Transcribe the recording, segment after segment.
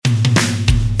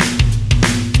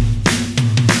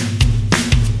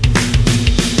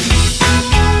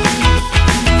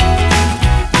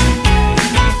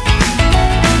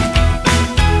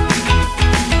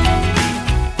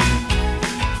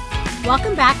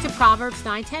to Proverbs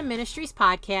 910 Ministries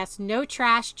podcast, No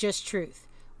Trash, Just Truth.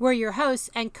 We're your hosts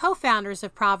and co-founders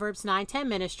of Proverbs 910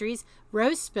 Ministries,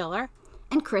 Rose Spiller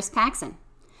and Chris Paxson.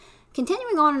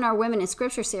 Continuing on in our Women in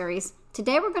Scripture series,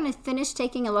 today we're going to finish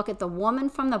taking a look at the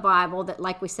woman from the Bible that,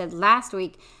 like we said last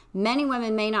week, many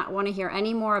women may not want to hear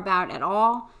any more about at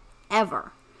all,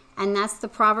 ever. And that's the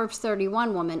Proverbs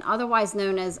 31 woman, otherwise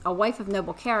known as a wife of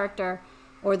noble character,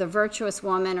 or the virtuous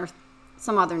woman, or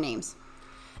some other names.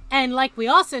 And like we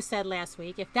also said last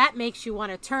week, if that makes you want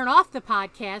to turn off the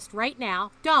podcast right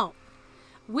now, don't.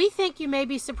 We think you may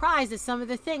be surprised at some of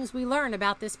the things we learn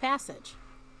about this passage.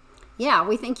 Yeah,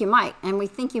 we think you might. And we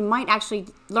think you might actually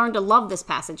learn to love this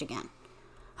passage again.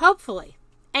 Hopefully.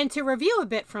 And to review a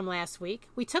bit from last week,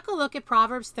 we took a look at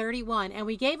Proverbs 31 and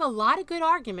we gave a lot of good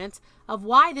arguments of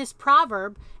why this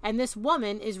proverb and this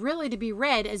woman is really to be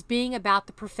read as being about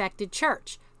the perfected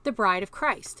church, the bride of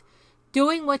Christ,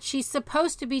 doing what she's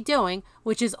supposed to be doing,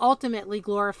 which is ultimately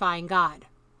glorifying God.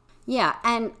 Yeah,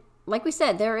 and like we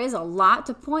said, there is a lot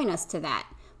to point us to that.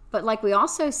 But like we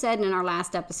also said in our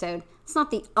last episode, it's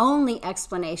not the only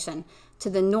explanation to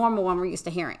the normal one we're used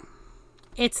to hearing.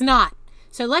 It's not.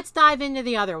 So let's dive into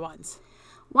the other ones.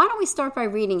 Why don't we start by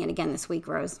reading it again this week,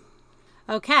 Rose?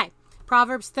 Okay,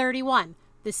 Proverbs 31.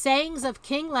 The sayings of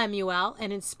King Lemuel,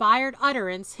 an inspired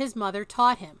utterance his mother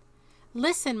taught him.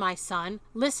 Listen, my son.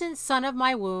 Listen, son of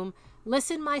my womb.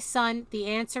 Listen, my son, the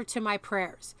answer to my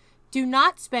prayers. Do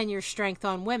not spend your strength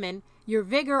on women, your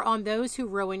vigor on those who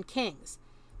ruin kings.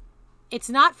 It's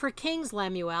not for kings,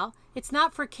 Lemuel. It's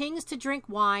not for kings to drink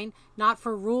wine, not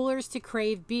for rulers to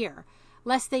crave beer,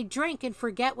 lest they drink and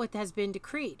forget what has been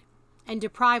decreed, and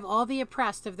deprive all the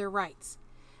oppressed of their rights.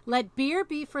 Let beer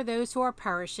be for those who are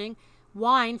perishing,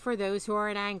 wine for those who are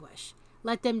in anguish.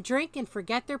 Let them drink and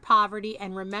forget their poverty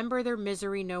and remember their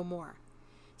misery no more.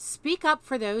 Speak up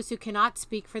for those who cannot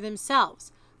speak for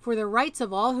themselves, for the rights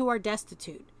of all who are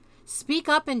destitute. Speak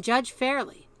up and judge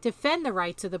fairly. Defend the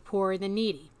rights of the poor and the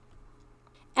needy.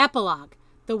 Epilogue,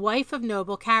 the wife of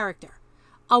noble character.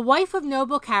 A wife of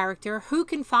noble character, who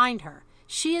can find her?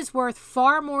 She is worth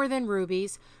far more than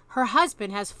rubies. Her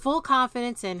husband has full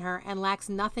confidence in her and lacks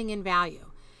nothing in value.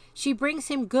 She brings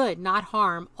him good, not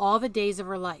harm, all the days of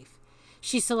her life.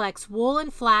 She selects wool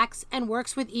and flax and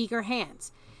works with eager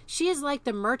hands. She is like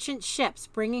the merchant ships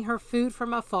bringing her food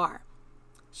from afar.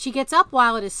 She gets up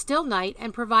while it is still night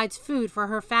and provides food for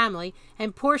her family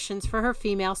and portions for her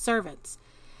female servants.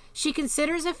 She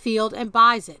considers a field and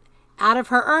buys it. Out of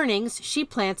her earnings, she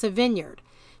plants a vineyard.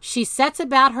 She sets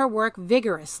about her work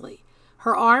vigorously.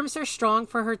 Her arms are strong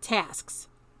for her tasks.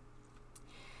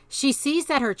 She sees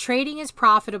that her trading is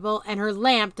profitable and her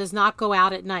lamp does not go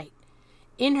out at night.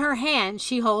 In her hand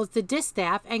she holds the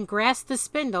distaff and grasps the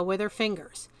spindle with her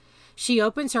fingers. She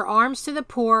opens her arms to the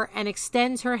poor and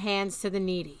extends her hands to the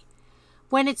needy.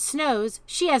 When it snows,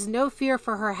 she has no fear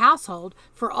for her household,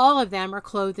 for all of them are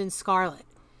clothed in scarlet.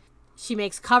 She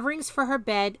makes coverings for her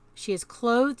bed. She is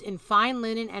clothed in fine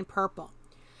linen and purple.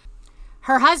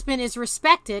 Her husband is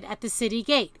respected at the city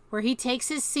gate, where he takes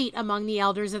his seat among the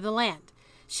elders of the land.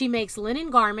 She makes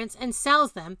linen garments and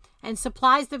sells them, and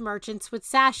supplies the merchants with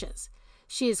sashes.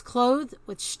 She is clothed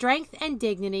with strength and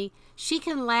dignity. She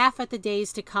can laugh at the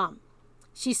days to come.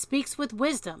 She speaks with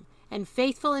wisdom, and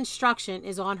faithful instruction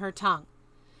is on her tongue.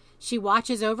 She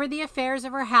watches over the affairs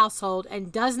of her household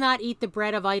and does not eat the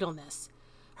bread of idleness.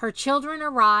 Her children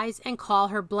arise and call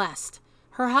her blessed.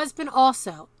 Her husband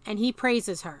also, and he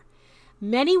praises her.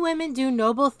 Many women do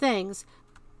noble things,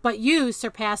 but you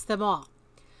surpass them all.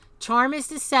 Charm is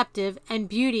deceptive and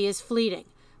beauty is fleeting,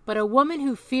 but a woman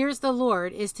who fears the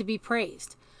Lord is to be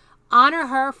praised. Honor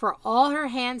her for all her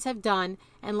hands have done,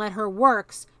 and let her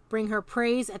works bring her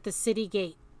praise at the city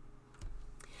gate.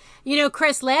 You know,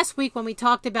 Chris, last week when we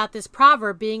talked about this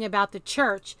proverb being about the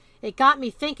church, it got me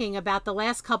thinking about the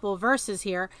last couple of verses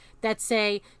here that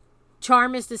say,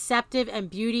 charm is deceptive and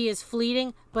beauty is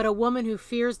fleeting, but a woman who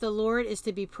fears the Lord is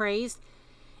to be praised.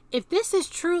 If this is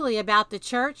truly about the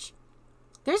church,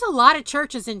 there's a lot of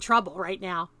churches in trouble right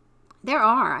now. There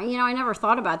are. I never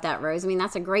thought about that, Rose. I mean,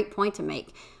 that's a great point to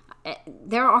make.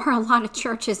 There are a lot of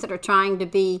churches that are trying to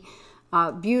be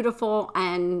beautiful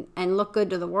and look good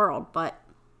to the world. But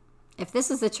if this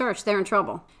is the church, they're in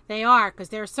trouble. They are, because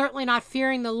they're certainly not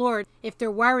fearing the Lord if they're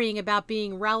worrying about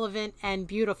being relevant and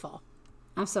beautiful.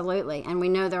 Absolutely. And we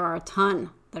know there are a ton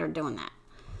that are doing that.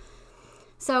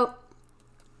 So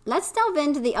let's delve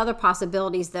into the other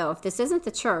possibilities, though. If this isn't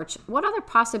the church, what other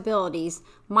possibilities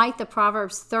might the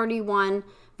Proverbs 31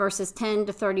 verses 10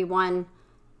 to 31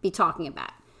 be talking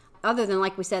about? Other than,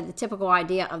 like we said, the typical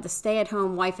idea of the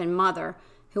stay-at-home wife and mother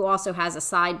who also has a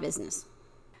side business.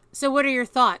 So what are your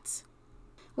thoughts?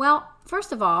 Well,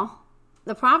 first of all,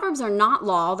 the Proverbs are not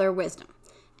law, they're wisdom.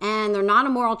 And they're not a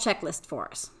moral checklist for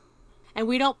us. And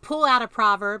we don't pull out a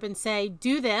proverb and say,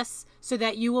 do this so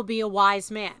that you will be a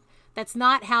wise man. That's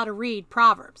not how to read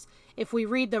Proverbs. If we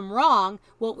read them wrong,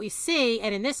 what we see,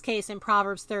 and in this case in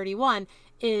Proverbs 31,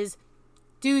 is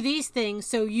do these things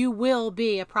so you will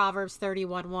be a Proverbs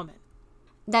 31 woman.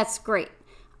 That's great.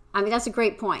 That's a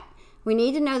great point. We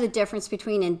need to know the difference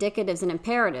between indicatives and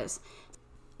imperatives.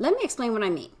 Let me explain what I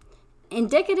mean.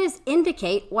 Indicatives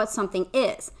indicate what something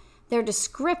is. They're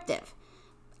descriptive.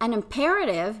 An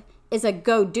imperative is a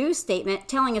go-do statement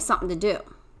telling us something to do.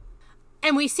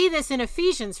 And we see this in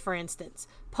Ephesians, for instance.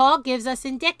 Paul gives us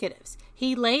indicatives.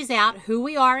 He lays out who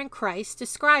we are in Christ,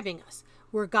 describing us.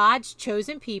 We're God's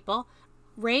chosen people,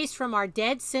 raised from our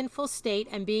dead sinful state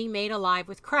and being made alive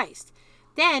with Christ.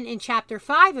 Then in chapter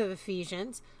 5 of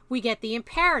Ephesians, we get the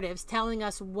imperatives telling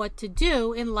us what to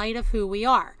do in light of who we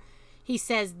are. He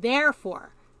says,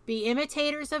 therefore, be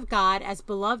imitators of God as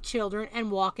beloved children and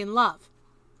walk in love.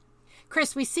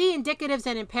 Chris, we see indicatives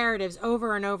and imperatives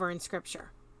over and over in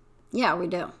Scripture. Yeah, we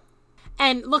do.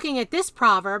 And looking at this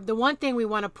proverb, the one thing we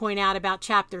want to point out about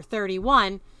chapter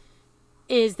 31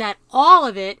 is that all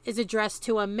of it is addressed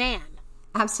to a man.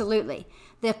 Absolutely.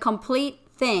 The complete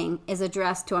thing is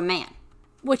addressed to a man.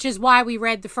 Which is why we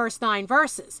read the first 9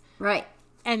 verses. Right.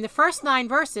 And the first 9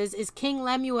 verses is King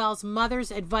Lemuel's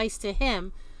mother's advice to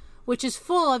him, which is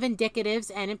full of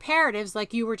indicatives and imperatives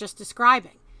like you were just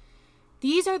describing.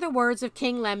 These are the words of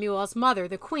King Lemuel's mother,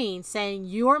 the queen, saying,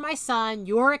 you're my son,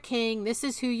 you're a king, this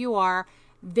is who you are.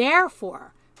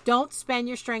 Therefore, don't spend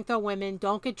your strength on women,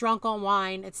 don't get drunk on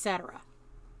wine, etc.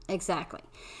 Exactly.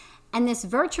 And this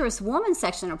virtuous woman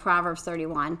section of Proverbs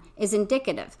 31 is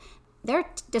indicative. They're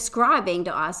describing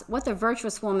to us what the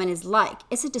virtuous woman is like.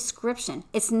 It's a description.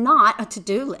 It's not a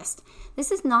to-do list.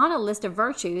 This is not a list of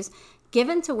virtues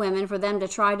given to women for them to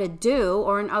try to do,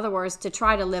 or in other words, to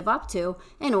try to live up to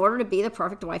in order to be the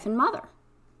perfect wife and mother.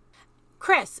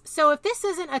 Chris, so if this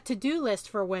isn't a to-do list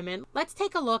for women, let's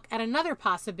take a look at another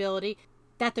possibility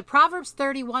that the Proverbs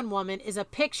 31 woman is a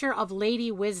picture of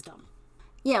Lady Wisdom.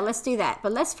 Yeah, let's do that.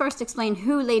 But let's first explain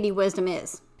who Lady Wisdom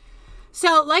is.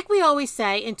 So, like we always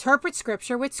say, interpret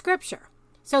Scripture with Scripture.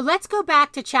 So let's go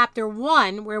back to chapter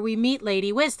 1 where we meet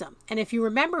Lady Wisdom. And if you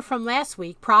remember from last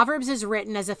week, Proverbs is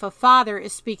written as if a father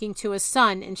is speaking to his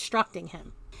son, instructing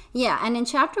him. Yeah, and in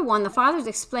chapter 1, the father's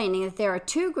explaining that there are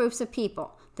 2 groups of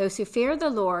people, those who fear the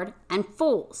Lord and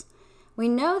fools. We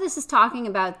know this is talking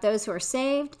about those who are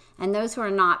saved and those who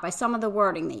are not by some of the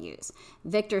wording they use.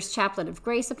 Victor's chaplet of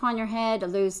grace upon your head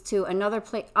alludes to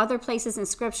other places in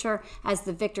Scripture as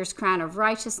the victor's crown of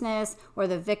righteousness or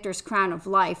the victor's crown of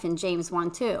life in James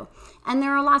 1:2. And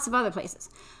there are lots of other places.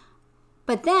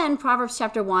 But then Proverbs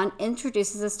chapter 1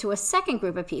 introduces us to a second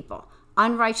group of people,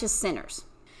 unrighteous sinners.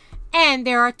 And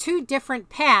there are 2 different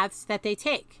paths that they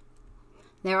take.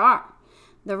 There are.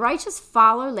 The righteous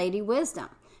follow Lady Wisdom,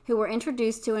 who we're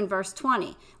introduced to in verse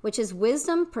 20, which is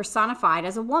wisdom personified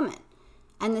as a woman.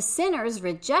 And the sinners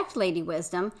reject Lady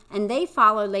Wisdom, and they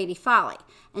follow Lady Folly.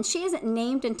 And she isn't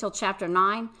named until chapter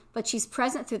 9, but she's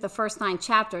present through the first 9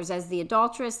 chapters as the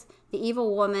adulteress, the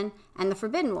evil woman, and the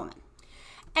forbidden woman.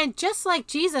 And just like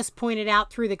Jesus pointed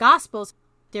out through the Gospels,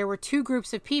 there were 2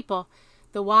 groups of people,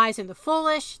 the wise and the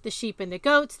foolish, the sheep and the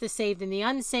goats, the saved and the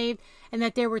unsaved, and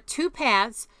that there were 2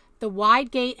 paths, the wide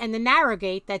gate and the narrow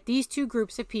gate, that these 2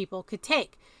 groups of people could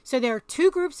take. So there are 2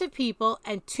 groups of people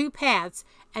and 2 paths,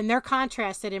 and they're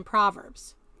contrasted in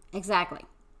Proverbs. Exactly.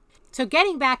 So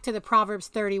getting back to the Proverbs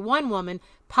 31 woman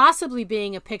possibly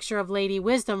being a picture of Lady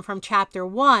Wisdom from chapter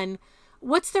 1,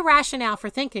 what's the rationale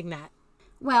for thinking that?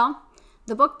 Well,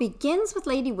 the book begins with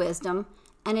Lady Wisdom,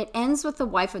 and it ends with the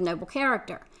wife of noble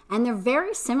character, and they're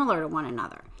very similar to one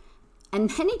another.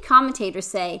 And many commentators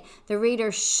say the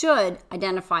reader should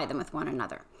identify them with one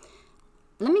another.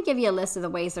 Let me give you a list of the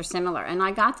ways they're similar, and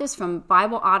I got this from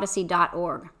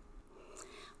BibleOdyssey.org.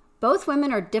 Both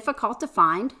women are difficult to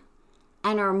find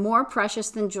and are more precious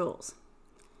than jewels.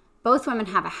 Both women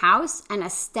have a house and a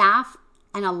staff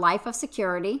and a life of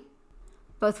security.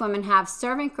 Both women have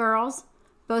servant girls.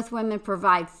 Both women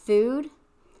provide food.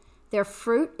 Their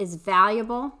fruit is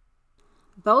valuable.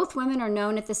 Both women are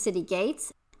known at the city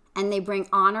gates, and they bring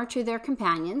honor to their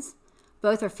companions.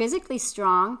 Both are physically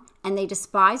strong, and they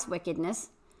despise wickedness.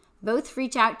 Both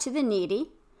reach out to the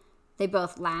needy. They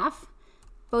both laugh.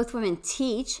 Both women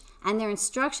teach, and their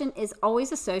instruction is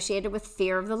always associated with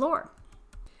fear of the Lord.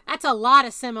 That's a lot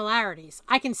of similarities.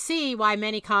 I can see why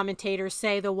many commentators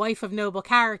say the wife of noble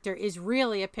character is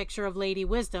really a picture of Lady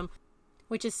Wisdom,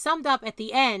 which is summed up at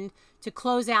the end to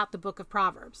close out the book of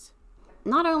Proverbs.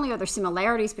 not only are there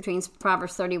similarities between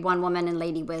Proverbs 31 woman and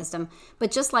Lady Wisdom,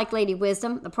 but just like Lady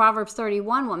Wisdom, the Proverbs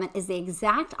 31 woman is the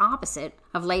exact opposite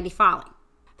of Lady Folly.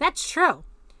 That's true.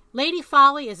 Lady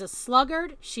Folly is a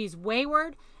sluggard, she's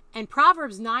wayward, and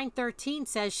Proverbs 9:13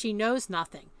 says she knows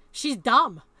nothing. She's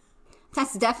dumb.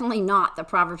 That's definitely not the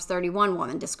Proverbs 31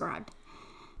 woman described.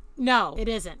 No, it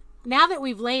isn't. Now that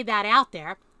we've laid that out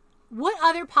there, what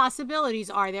other possibilities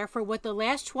are there for what the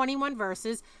last 21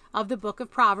 verses of the book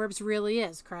of Proverbs really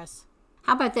is, Chris?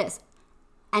 How about this?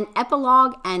 An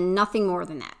epilogue and nothing more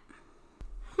than that.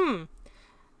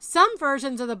 Some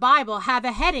versions of the Bible have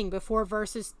a heading before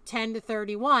verses 10 to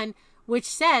 31, which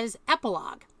says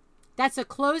epilogue. That's a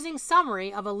closing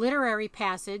summary of a literary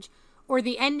passage or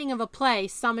the ending of a play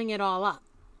summing it all up.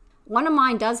 One of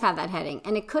mine does have that heading,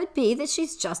 and it could be that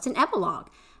she's just an epilogue,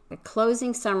 the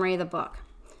closing summary of the book.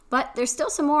 But there's still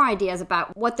some more ideas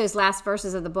about what those last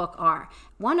verses of the book are.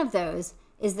 One of those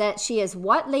is that she is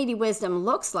what Lady Wisdom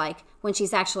looks like when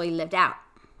she's actually lived out.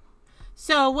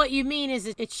 So what you mean is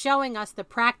it's showing us the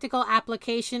practical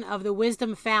application of the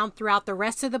wisdom found throughout the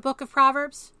rest of the book of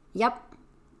Proverbs? Yep,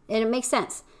 and it makes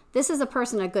sense. This is a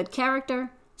person of good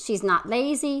character. She's not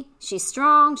lazy, she's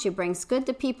strong, she brings good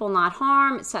to people, not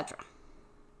harm, etc.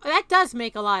 That does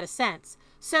make a lot of sense.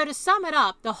 So to sum it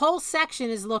up, the whole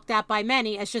section is looked at by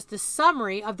many as just a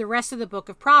summary of the rest of the book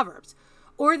of Proverbs,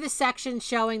 or the section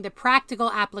showing the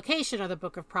practical application of the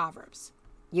book of Proverbs.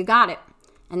 You got it.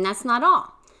 And that's not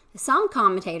all. Some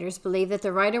commentators believe that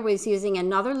the writer was using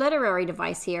another literary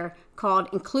device here called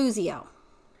inclusio.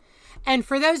 And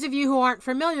for those of you who aren't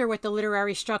familiar with the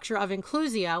literary structure of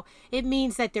inclusio, it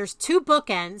means that there's two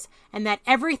bookends and that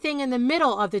everything in the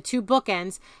middle of the two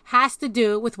bookends has to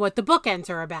do with what the bookends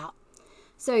are about.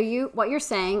 So what you're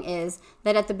saying is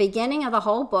that at the beginning of the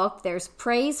whole book, there's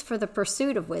praise for the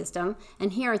pursuit of wisdom,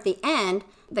 and here at the end,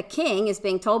 the king is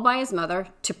being told by his mother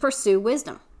to pursue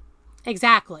wisdom.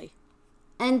 Exactly.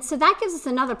 And so that gives us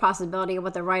another possibility of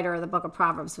what the writer of the book of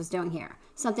Proverbs was doing here.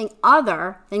 Something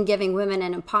other than giving women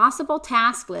an impossible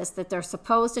task list that they're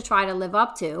supposed to try to live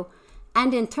up to,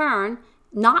 and in turn,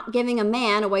 not giving a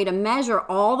man a way to measure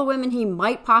all the women he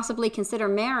might possibly consider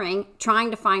marrying,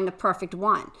 trying to find the perfect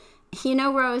one. You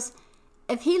know, Rose,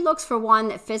 if he looks for one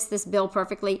that fits this bill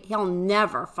perfectly, he'll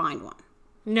never find one.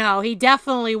 No, he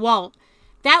definitely won't.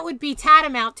 That would be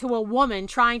tantamount to a woman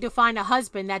trying to find a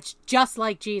husband that's just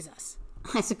like Jesus.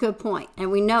 That's a good point,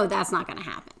 and we know that's not going to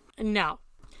happen. No.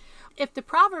 If the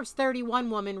Proverbs 31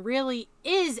 woman really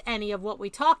is any of what we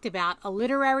talked about, a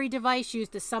literary device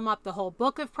used to sum up the whole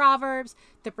book of Proverbs,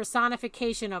 the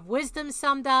personification of wisdom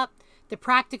summed up, the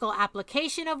practical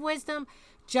application of wisdom,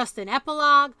 just an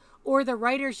epilogue, or the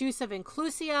writer's use of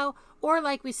inclusio, or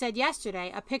like we said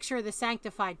yesterday, a picture of the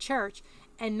sanctified church,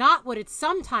 and not what it's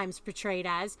sometimes portrayed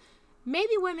as,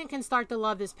 maybe women can start to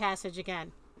love this passage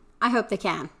again. I hope they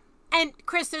can. And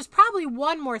Chris, there's probably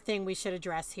one more thing we should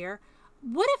address here.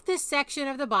 What if this section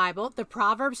of the Bible, the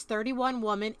Proverbs 31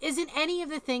 woman, isn't any of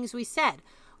the things we said?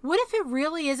 What if it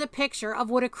really is a picture of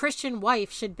what a Christian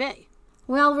wife should be?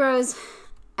 Well, Rose,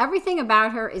 everything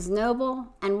about her is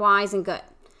noble and wise and good.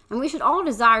 And we should all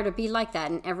desire to be like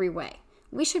that in every way.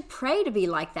 We should pray to be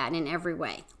like that in every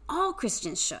way. All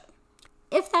Christians should.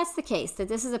 If that's the case, that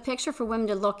this is a picture for women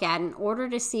to look at in order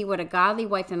to see what a godly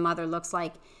wife and mother looks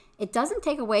like, it doesn't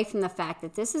take away from the fact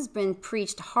that this has been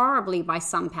preached horribly by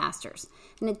some pastors.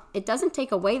 And it doesn't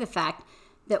take away the fact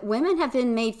that women have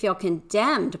been made feel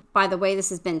condemned by the way this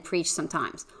has been preached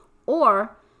sometimes,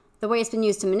 or the way it's been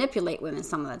used to manipulate women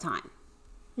some of the time.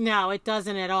 No, it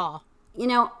doesn't at all. You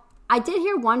know, I did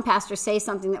hear one pastor say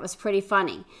something that was pretty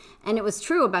funny, and it was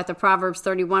true about the Proverbs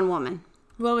 31 woman.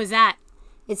 What was that?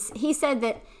 He said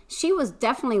that she was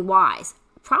definitely wise,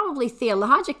 probably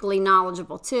theologically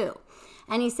knowledgeable too.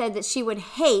 And he said that she would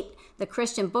hate the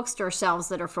Christian bookstore shelves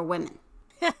that are for women.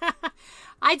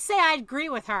 I'd say I'd agree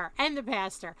with her and the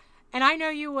pastor. And I know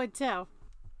you would too.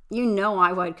 You know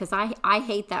I would, because I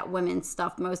hate that women's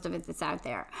stuff, most of it that's out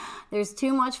there. There's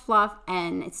too much fluff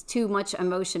and it's too much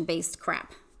emotion-based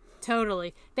crap.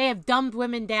 Totally. They have dumbed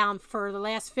women down for the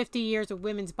last 50 years of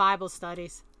women's Bible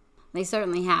studies. They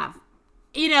certainly have.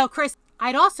 You know, Chris,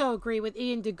 I'd also agree with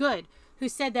Ian DeGood, who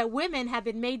said that women have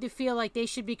been made to feel like they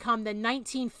should become the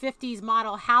 1950s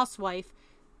model housewife,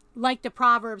 like the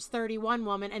Proverbs 31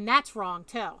 woman, and that's wrong,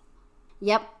 too.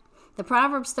 Yep. The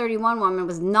Proverbs 31 woman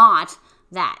was not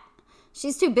that.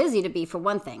 She's too busy to be, for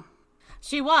one thing.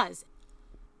 She was.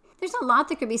 There's a lot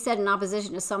that could be said in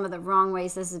opposition to some of the wrong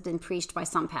ways this has been preached by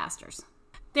some pastors.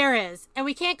 There is, and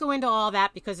we can't go into all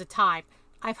that because of time.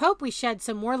 I hope we shed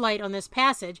some more light on this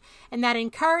passage and that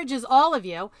encourages all of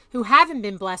you who haven't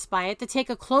been blessed by it to take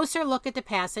a closer look at the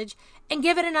passage and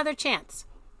give it another chance.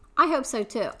 I hope so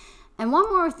too. And one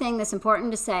more thing that's important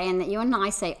to say, and that you and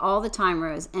I say all the time,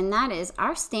 Rose, and that is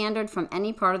our standard from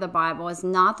any part of the Bible is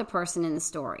not the person in the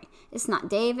story. It's not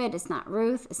David, it's not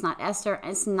Ruth, it's not Esther,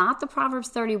 and it's not the Proverbs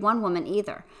 31 woman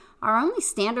either. Our only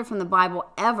standard from the Bible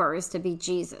ever is to be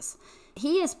Jesus.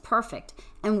 He is perfect,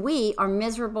 and we are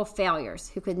miserable failures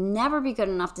who could never be good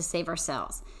enough to save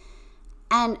ourselves.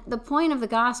 And the point of the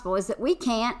gospel is that we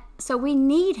can't, so we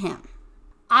need him.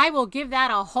 I will give that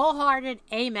a wholehearted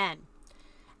amen.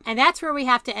 And that's where we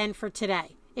have to end for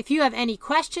today. If you have any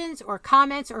questions or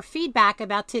comments or feedback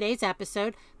about today's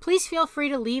episode, please feel free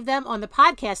to leave them on the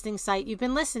podcasting site you've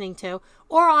been listening to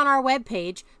or on our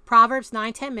webpage,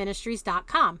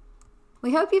 Proverbs910ministries.com.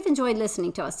 We hope you've enjoyed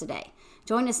listening to us today.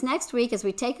 Join us next week as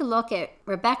we take a look at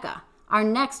Rebecca, our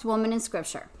next woman in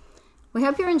Scripture. We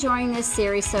hope you're enjoying this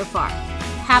series so far.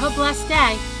 Have a blessed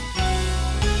day.